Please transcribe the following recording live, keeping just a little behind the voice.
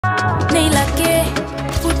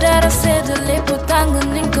sedule putanga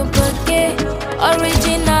ninko bake.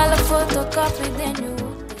 Original photocopy then you.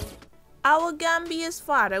 Awa Gambia's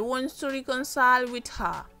father wants to reconcile with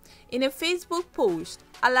her. In a Facebook post,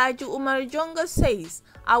 Alhaji Umar Jonga says,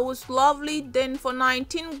 I was lovely then for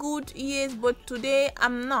 19 good years, but today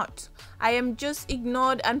I'm not. I am just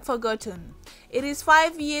ignored and forgotten. It is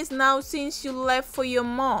 5 years now since you left for your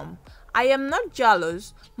mom. I am not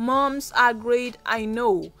jealous. Moms are great, I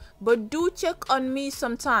know, but do check on me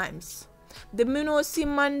sometimes. The Munosi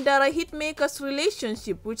Mandara hitmaker's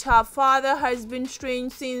relationship with her father has been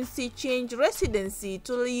strained since he changed residency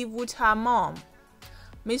to live with her mom.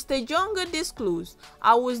 Mr. Jonga disclosed,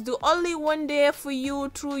 I was the only one there for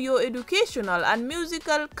you through your educational and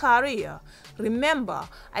musical career. Remember,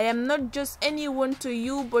 I am not just anyone to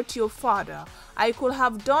you but your father. I could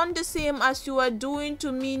have done the same as you are doing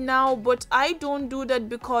to me now, but I don't do that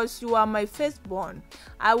because you are my firstborn.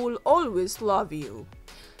 I will always love you.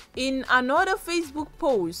 In another Facebook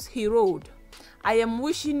post, he wrote, I am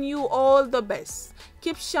wishing you all the best.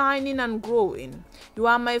 Keep shining and growing. You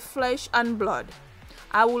are my flesh and blood.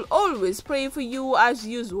 I will always pray for you as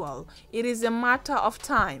usual. It is a matter of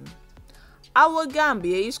time. Awa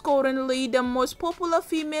Gambia is currently the most popular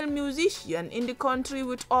female musician in the country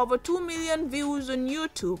with over 2 million views on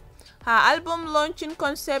YouTube. Her album launching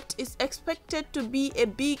concept is expected to be a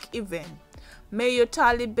big event. Mayor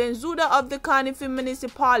Talib Bensouda of the Kanifi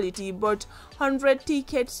municipality bought 100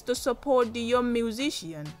 tickets to support the young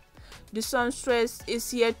musician. The songstress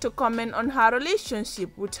is yet to comment on her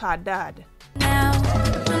relationship with her dad.